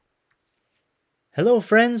Hello,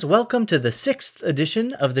 friends. Welcome to the 6th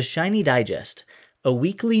edition of the Shiny Digest, a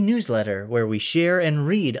weekly newsletter where we share and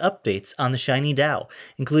read updates on the Shiny DAO,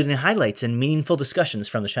 including highlights and meaningful discussions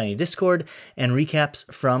from the Shiny Discord and recaps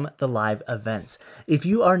from the live events. If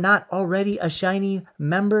you are not already a Shiny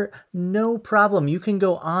member, no problem. You can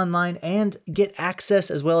go online and get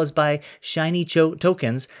access as well as buy Shiny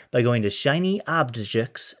tokens by going to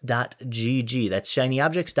shinyobjects.gg. That's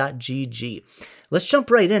shinyobjects.gg. Let's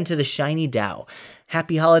jump right into the Shiny DAO.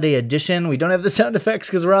 Happy Holiday Edition. We don't have the sound effects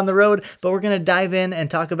because we're on the road, but we're going to dive in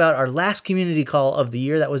and talk about our last community call of the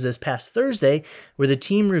year. That was this past Thursday, where the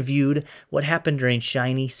team reviewed what happened during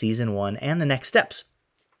Shiny Season 1 and the next steps.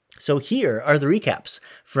 So here are the recaps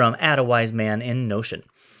from @awiseman in Notion.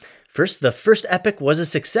 First, the first epic was a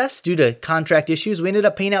success due to contract issues. We ended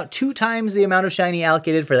up paying out 2 times the amount of Shiny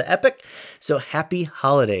allocated for the epic, so happy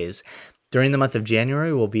holidays. During the month of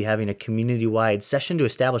January, we'll be having a community-wide session to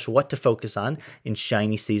establish what to focus on in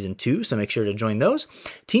Shiny Season 2, so make sure to join those.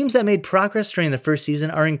 Teams that made progress during the first season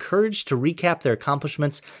are encouraged to recap their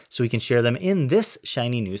accomplishments so we can share them in this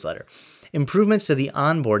Shiny newsletter. Improvements to the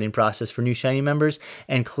onboarding process for new Shiny members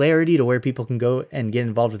and clarity to where people can go and get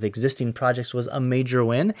involved with existing projects was a major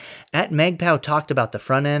win. @MagPow talked about the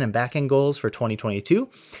front end and back end goals for 2022.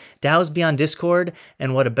 DAOs beyond Discord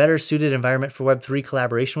and what a better suited environment for Web3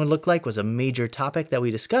 collaboration would look like was a major topic that we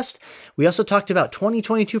discussed. We also talked about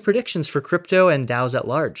 2022 predictions for crypto and DAOs at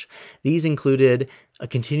large. These included a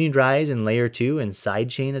continued rise in Layer 2 and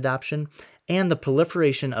sidechain adoption, and the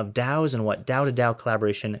proliferation of DAOs and what DAO-to-DAO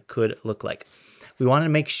collaboration could look like. We wanted to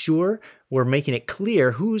make sure we're making it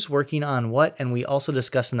clear who's working on what, and we also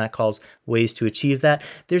discussed in that calls ways to achieve that.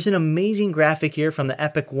 There's an amazing graphic here from the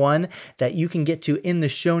Epic 1 that you can get to in the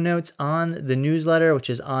show notes on the newsletter, which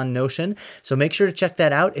is on Notion. So make sure to check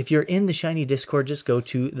that out. If you're in the Shiny Discord, just go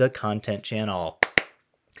to the content channel.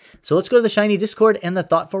 So let's go to the Shiny Discord and the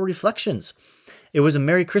thoughtful reflections. It was a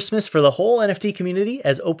Merry Christmas for the whole NFT community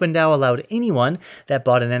as OpenDAO allowed anyone that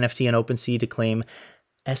bought an NFT on OpenSea to claim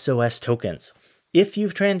SOS tokens. If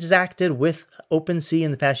you've transacted with OpenSea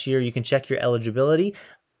in the past year, you can check your eligibility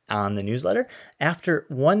on the newsletter. After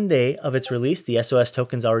 1 day of its release, the SOS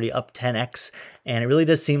token's already up 10x, and it really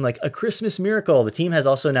does seem like a Christmas miracle. The team has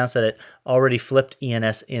also announced that it already flipped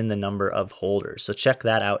ENS in the number of holders, so check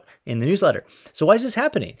that out in the newsletter. So why is this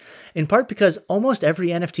happening? In part because almost every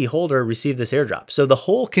NFT holder received this airdrop, so the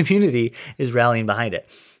whole community is rallying behind it.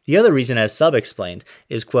 The other reason, as Sub explained,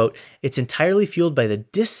 is, quote, it's entirely fueled by the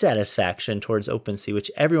dissatisfaction towards OpenSea,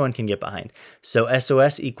 which everyone can get behind. So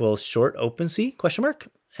SOS equals short OpenSea, question mark?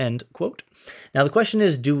 End quote. Now the question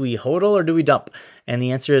is, do we hodl or do we dump? And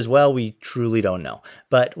the answer is, well, we truly don't know.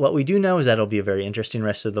 But what we do know is that it'll be a very interesting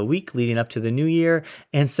rest of the week leading up to the new year.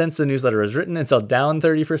 And since the newsletter was written, it's all down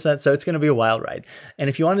 30%, so it's going to be a wild ride. And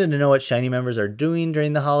if you wanted to know what Shiny members are doing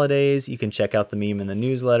during the holidays, you can check out the meme in the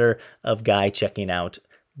newsletter of Guy checking out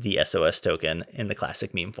the SOS token in the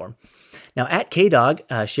classic meme form. Now,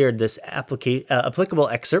 @KDog shared this applicable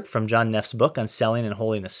excerpt from John Neff's book on selling and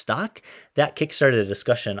holding a stock. That kickstarted a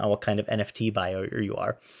discussion on what kind of NFT buyer you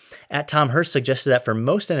are. @TomHurst suggested that for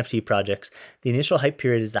most NFT projects, the initial hype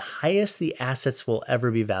period is the highest the assets will ever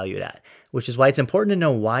be valued at, which is why it's important to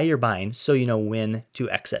know why you're buying so you know when to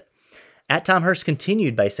exit. @TomHurst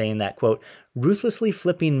continued by saying that, quote, ruthlessly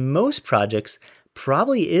flipping most projects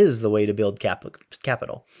probably is the way to build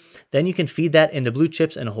capital. Then you can feed that into blue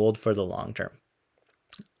chips and hold for the long term.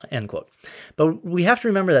 End quote. But we have to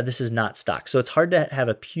remember that this is not stocks, so it's hard to have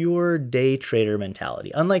a pure day trader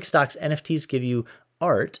mentality. Unlike stocks, NFTs give you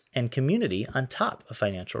art and community on top of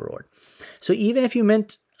financial reward. So even if you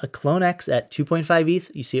mint a Clone X at 2.5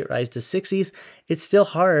 ETH, you see it rise to 6 ETH, it's still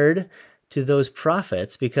hard to those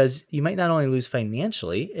profits because you might not only lose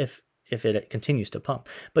financially if it continues to pump,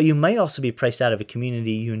 but you might also be priced out of a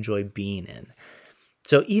community you enjoy being in.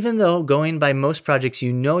 So even though going by most projects,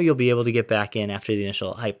 you know you'll be able to get back in after the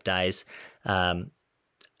initial hype dies, I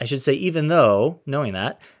should say even though, knowing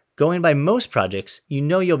that, going by most projects, you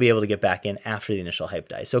know you'll be able to get back in after the initial hype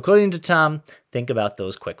dies. So according to Tom, think about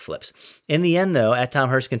those quick flips. In the end though,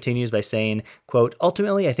 @TomHurst continues by saying, quote,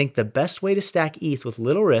 ultimately, I think the best way to stack ETH with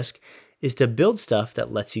little risk is to build stuff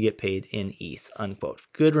that lets you get paid in ETH, unquote.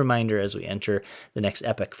 Good reminder as we enter the next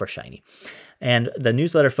epic for Shiny. And the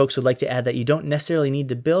newsletter folks would like to add that you don't necessarily need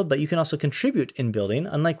to build, but you can also contribute in building.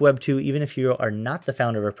 Unlike Web2, even if you are not the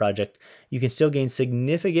founder of a project, you can still gain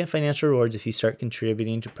significant financial rewards if you start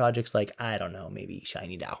contributing to projects like, I don't know, maybe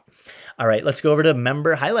Shiny DAO. All right, let's go over to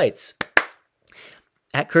member highlights.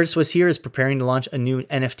 @Curtis Was Here is preparing to launch a new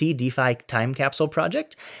NFT DeFi time capsule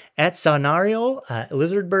project. At Sonario,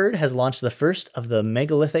 Lizardbird has launched the first of the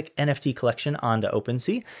megalithic NFT collection onto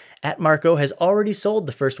OpenSea. At Marco has already sold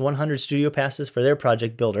the first 100 studio passes for their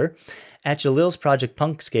project Builder. At Jalil's project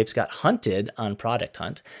Punkscapes got hunted on Product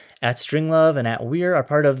Hunt. At Stringlove and at Weir are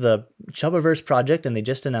part of the Chubaverse project, and they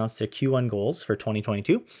just announced their Q1 goals for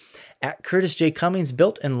 2022. At Curtis J. Cummings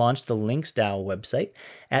built and launched the Lynx DAO website.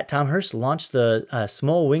 At Tom Hurst launched the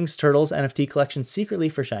Small Wings Turtles NFT collection secretly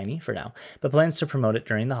for Shiny for now, but plans to promote it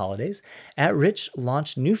during the holidays. At Rich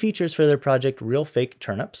launched new features for their project Real Fake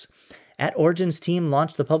Turnips. At Origin's team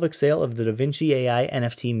launched the public sale of the DaVinci AI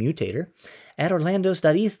NFT Mutator. At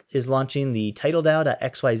Orlandos.eth is launching the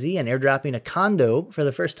TitleDAO.xyz and airdropping a condo for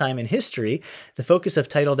the first time in history. The focus of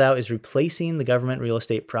TitleDAO is replacing the government real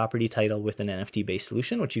estate property title with an NFT-based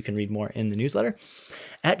solution, which you can read more in the newsletter.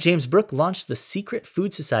 At James Brook launched the Secret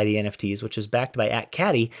Food Society NFTs, which is backed by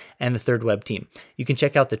 @Caddy and the Third Web team. You can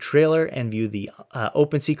check out the trailer and view the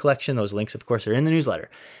OpenSea collection. Those links, of course, are in the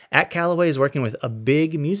newsletter. At Callaway is working with a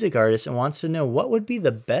big music artist and wants to know what would be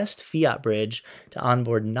the best fiat bridge to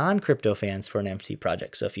onboard non-crypto fans for an NFT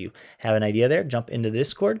project. So if you have an idea there, jump into the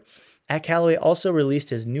Discord. At Callaway also released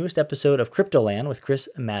his newest episode of Cryptoland with Chris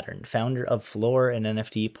Mattern, founder of Floor, and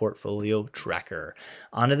NFT portfolio tracker.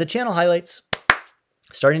 On to the channel highlights.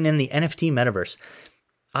 Starting in the NFT metaverse.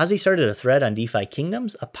 Ozzy started a thread on DeFi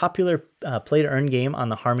Kingdoms, a popular play-to-earn game on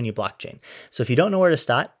the Harmony blockchain. So if you don't know where to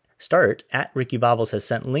start, at Ricky Bobbles has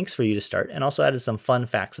sent links for you to start and also added some fun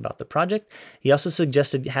facts about the project. He also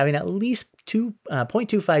suggested having at least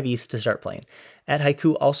 0.25 ETH to start playing. At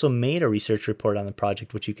Haiku also made a research report on the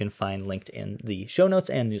project, which you can find linked in the show notes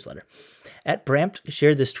and newsletter. At Brampt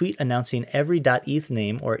shared this tweet announcing every .eth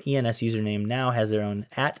name or ENS username now has their own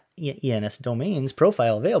 @ENS domains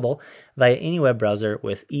profile available via any web browser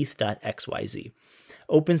with eth.xyz.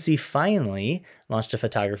 OpenSea finally launched a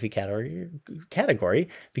photography category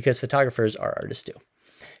because photographers are artists too.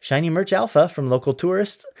 Shiny Merch Alpha from Local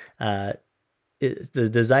Tourist. The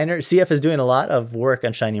designer, CF, is doing a lot of work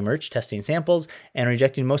on Shiny Merch, testing samples and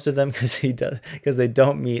rejecting most of them because they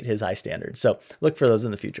don't meet his high standards. So look for those in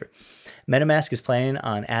the future. MetaMask is planning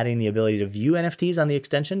on adding the ability to view NFTs on the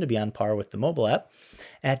extension to be on par with the mobile app.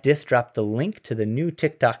 At Dith dropped the link to the new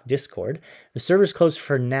TikTok Discord. The server's closed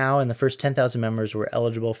for now, and the first 10,000 members were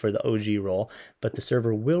eligible for the OG role, but the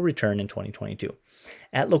server will return in 2022.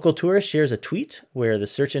 At Local Tourist shares a tweet where the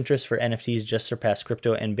search interest for NFTs just surpassed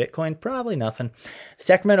crypto and Bitcoin. Probably nothing.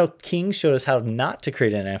 Sacramento King showed us how not to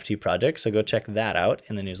create an NFT project, so go check that out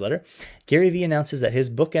in the newsletter. Gary Vee announces that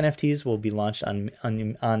his book NFTs will be launched on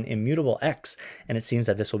Immutable X, and it seems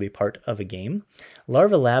that this will be part of a game.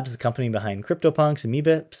 Larva Labs, the company behind CryptoPunks and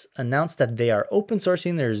Meebips, announced that they are open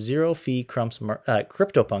sourcing their zero-fee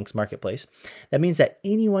CryptoPunks marketplace. That means that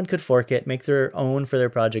anyone could fork it, make their own for their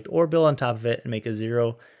project, or build on top of it and make a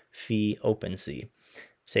zero-fee OpenSea.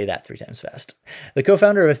 Say that 3 times fast. The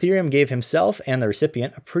co-founder of Ethereum gave himself and the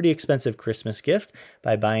recipient a pretty expensive Christmas gift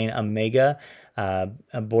by buying a Mega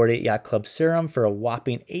Bored Ape Yacht Club serum for a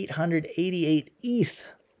whopping 888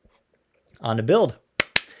 ETH. On to Build.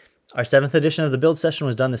 Our 7th edition of the Build session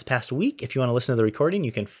was done this past week. If you want to listen to the recording,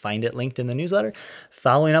 you can find it linked in the newsletter.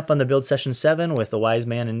 Following up on the Build session 7 with the Wise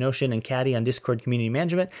Man and Notion and Caddy on Discord Community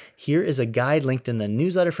Management, here is a guide linked in the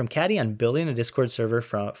newsletter from Caddy on building a Discord server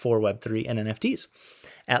for Web3 and NFTs.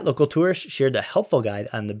 At Local Tourist shared a helpful guide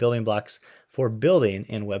on the building blocks for building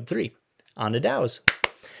in Web3. On to DAOs.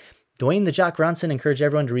 Dwayne the Jock Ronson encouraged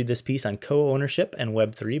everyone to read this piece on co-ownership and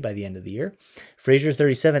Web3 by the end of the year.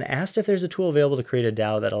 Fraser37 asked if there's a tool available to create a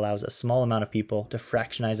DAO that allows a small amount of people to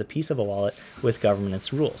fractionize a piece of a wallet with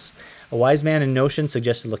governance rules. A Wise Man in Notion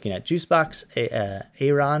suggested looking at Juicebox,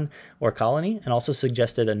 Aaron, or Colony, and also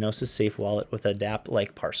suggested a Gnosis safe wallet with a dApp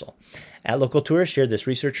like Parcel. At Local Tourist shared this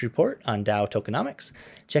research report on DAO tokenomics.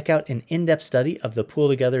 Check out an in-depth study of the Pool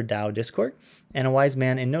Together DAO Discord. And a Wise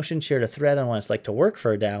Man in Notion shared a thread on what it's like to work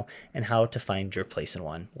for a DAO and how to find your place in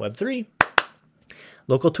one. Web3.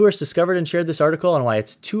 Local Tourist discovered and shared this article on why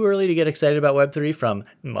it's too early to get excited about Web3 from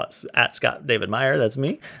at Scott David Meyer, that's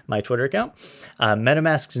me, my Twitter account.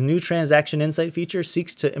 MetaMask's new transaction insight feature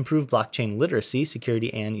seeks to improve blockchain literacy,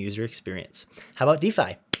 security, and user experience. How about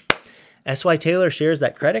DeFi? S.Y. Taylor shares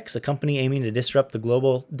that Credix, a company aiming to disrupt the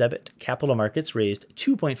global debit capital markets, raised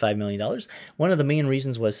 $2.5 million. One of the main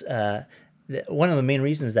reasons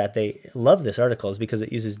that they love this article is because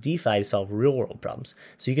it uses DeFi to solve real-world problems.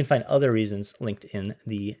 So you can find other reasons linked in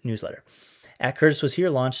the newsletter. At Curtis Was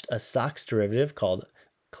Here launched a SOX derivative called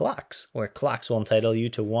clocks, where clocks will entitle you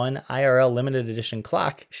to one IRL limited edition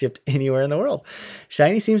clock shipped anywhere in the world.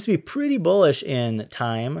 Shiny seems to be pretty bullish in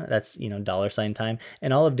Time, that's $time,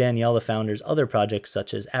 and all of Danielle, the founder's other projects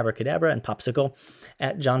such as Abracadabra and Popsicle.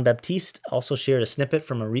 At John Baptiste also shared a snippet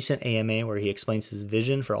from a recent AMA where he explains his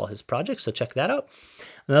vision for all his projects, so check that out.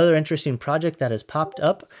 Another interesting project that has popped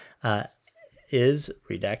up is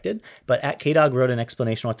Redacted, but at KDog wrote an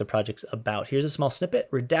explanation what the project's about. Here's a small snippet.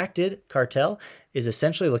 Redacted Cartel is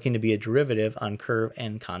essentially looking to be a derivative on Curve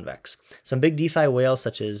and Convex. Some big DeFi whales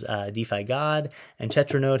such as DeFi God and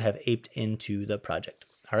Tetranode have aped into the project.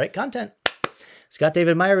 All right, content. Scott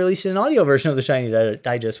David Meyer released an audio version of the Shiny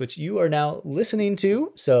Digest, which you are now listening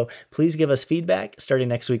to. So please give us feedback. Starting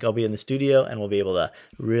next week, I'll be in the studio and we'll be able to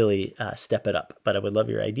really step it up. But I would love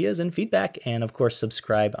your ideas and feedback. And of course,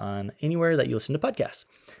 subscribe on anywhere that you listen to podcasts.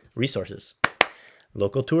 Resources.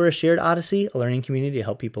 Local Tourist shared Odyssey, a learning community to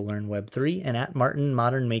help people learn Web3, and at Martin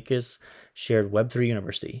Modern Makers shared Web3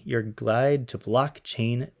 University, your guide to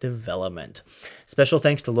blockchain development. Special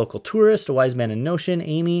thanks to Local Tourist, Wise Man in Notion,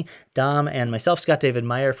 Amy, Dom, and myself, Scott David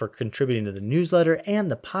Meyer, for contributing to the newsletter and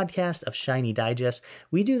the podcast of Shiny Digest.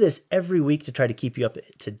 We do this every week to try to keep you up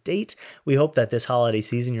to date. We hope that this holiday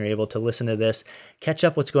season you're able to listen to this, catch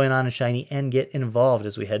up what's going on in Shiny, and get involved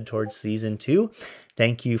as we head towards season 2.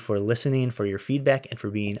 Thank you for listening, for your feedback, and for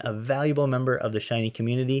being a valuable member of the Shiny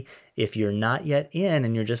community. If you're not yet in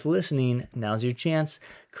and you're just listening, now's your chance.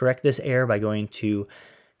 Correct this error by going to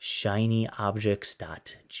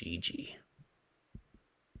shinyobjects.gg.